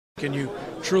Can you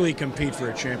truly compete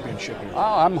for a championship?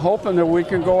 I'm hoping that we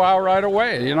can go out right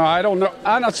away. You know, I don't know.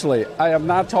 Honestly, I have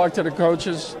not talked to the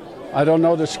coaches. I don't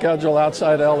know the schedule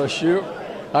outside LSU.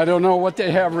 I don't know what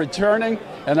they have returning,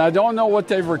 and I don't know what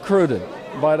they've recruited.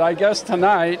 But I guess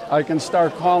tonight I can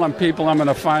start calling people. I'm going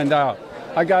to find out.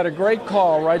 I got a great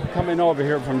call right coming over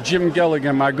here from Jim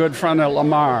Gilligan, my good friend at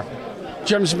Lamar.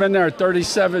 Jim's been there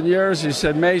 37 years. He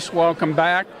said, Mace, welcome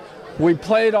back. We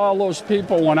played all those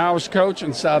people when I was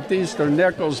coaching Southeastern,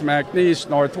 Nichols, McNeese,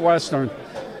 Northwestern.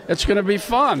 It's going to be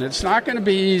fun. It's not going to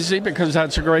be easy because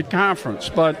that's a great conference.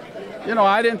 But, you know,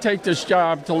 I didn't take this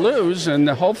job to lose, and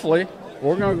hopefully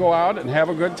we're going to go out and have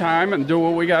a good time and do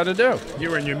what we got to do.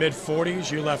 You were in your mid-40s.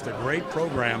 You left a great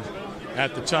program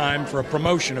at the time for a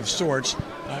promotion of sorts.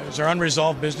 Is there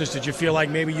unresolved business? Did you feel like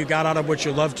maybe you got out of what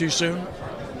you loved too soon?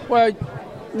 Well,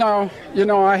 no. You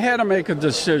know, I had to make a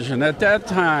decision. At that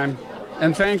time,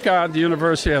 and thank God the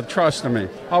university had trust in me,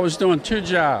 I was doing two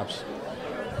jobs.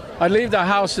 I leave the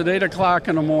house at 8 o'clock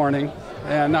in the morning,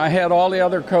 and I had all the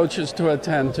other coaches to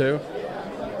attend to.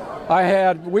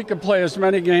 We could play as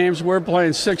many games. We were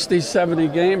playing 60, 70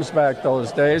 games back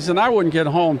those days, and I wouldn't get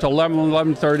home till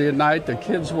 11:30 at night. The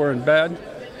kids were in bed.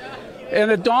 And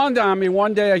it dawned on me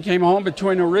one day I came home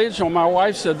between the regional. My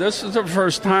wife said, this is the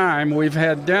first time we've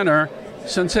had dinner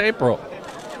since April.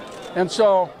 And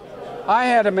so I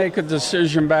had to make a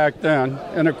decision back then.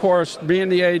 And, of course, being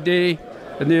the AD,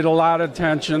 it needed a lot of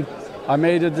attention. I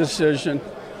made a decision.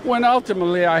 When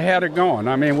ultimately I had it going.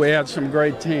 I mean, we had some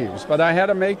great teams. But I had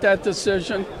to make that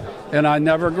decision, and I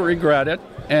never regret it.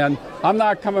 And I'm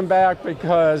not coming back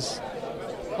because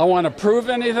I want to prove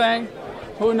anything.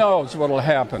 Who knows what will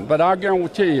happen? But I'll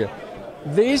guarantee you,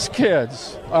 these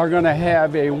kids are going to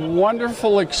have a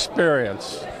wonderful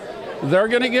experience. They're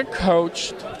going to get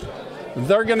coached.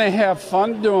 They're going to have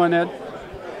fun doing it.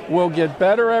 We'll get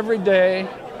better every day.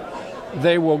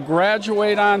 They will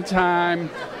graduate on time.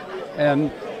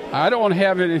 And I don't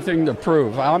have anything to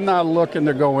prove. I'm not looking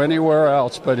to go anywhere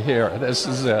else but here. This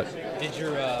is it. Did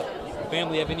your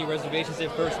family have any reservations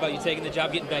at first about you taking the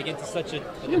job, getting back into such a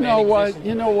You know what? position?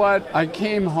 You know what? I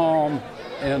came home,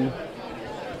 and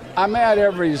I'm at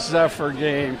every Zephyr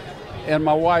game, and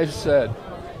my wife said,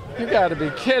 you got to be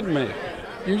kidding me.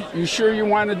 You sure you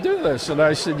want to do this? And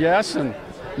I said, yes. And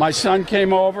my son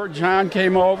came over, John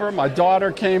came over, my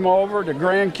daughter came over, the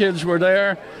grandkids were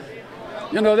there.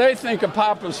 You know, they think of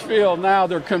Papa's Field now.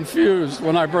 They're confused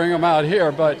when I bring them out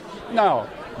here. But, no,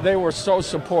 they were so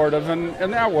supportive,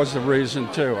 and that was the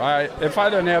reason, too. If I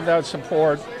didn't have that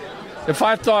support, if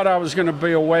I thought I was going to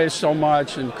be away so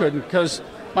much and couldn't, because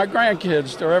my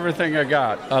grandkids, they're everything I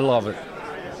got. I love it.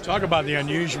 Talk about the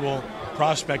unusual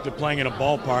prospect of playing in a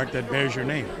ballpark that bears your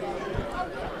name.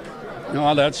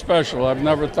 No, that's special. I've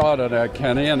never thought of that,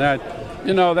 Kenny. And that,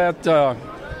 you know,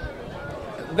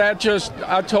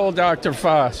 I told Dr.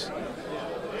 Foss,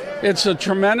 it's a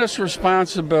tremendous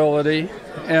responsibility,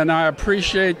 and I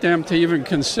appreciate them to even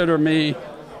consider me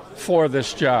for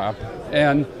this job.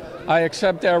 And I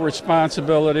accept that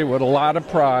responsibility with a lot of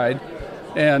pride.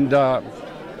 And,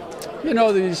 you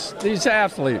know, these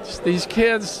athletes, these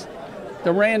kids,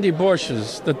 the Randy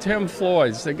Bushes, the Tim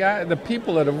Floyds, the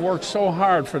people that have worked so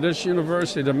hard for this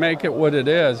university to make it what it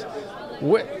is,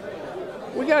 we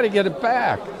got to get it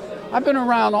back. I've been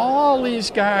around all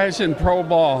these guys in pro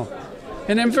ball,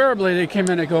 and invariably they came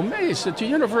in and go, Mace, at the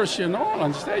University of New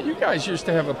Orleans, you guys used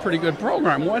to have a pretty good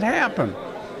program. What happened?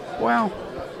 Well,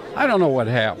 I don't know what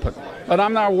happened, but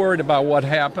I'm not worried about what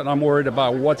happened. I'm worried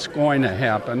about what's going to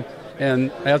happen,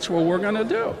 and that's what we're going to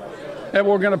do. And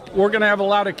we're gonna have a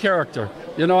lot of character.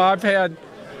 You know,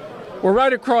 we're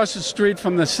right across the street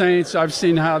from the Saints. I've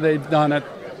seen how they've done it.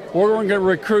 We're going to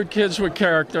recruit kids with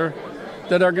character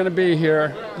that are going to be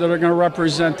here, that are going to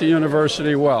represent the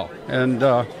university well. And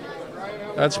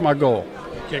that's my goal.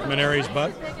 Kick Maneri's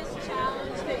butt.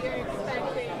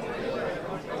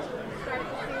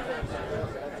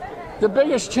 The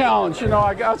biggest challenge, you know,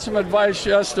 I got some advice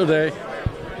yesterday.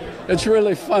 It's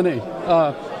really funny.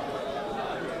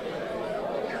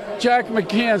 Jack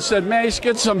McKeon said, Mace,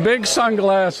 get some big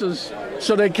sunglasses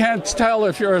so they can't tell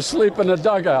if you're asleep in the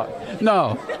dugout.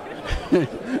 No.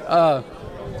 The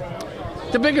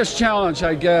biggest challenge,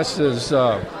 I guess, is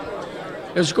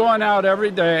going out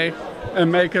every day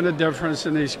and making a difference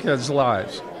in these kids'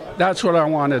 lives. That's what I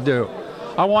want to do.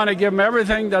 I want to give them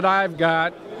everything that I've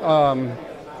got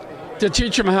to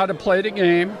teach them how to play the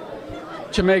game,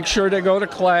 to make sure they go to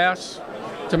class,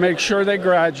 to make sure they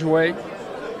graduate,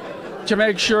 to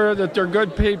make sure that they're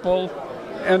good people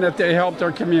and that they help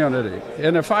their community.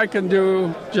 And if I can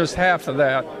do just half of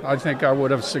that, I think I would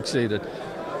have succeeded.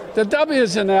 The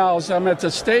W's and L's, I'm at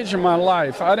the stage of my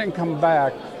life. I didn't come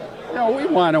back. You know, we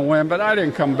want to win, but I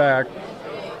didn't come back.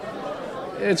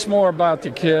 It's more about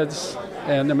the kids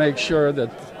and to make sure that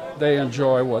they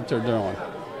enjoy what they're doing.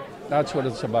 That's what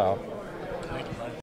it's about.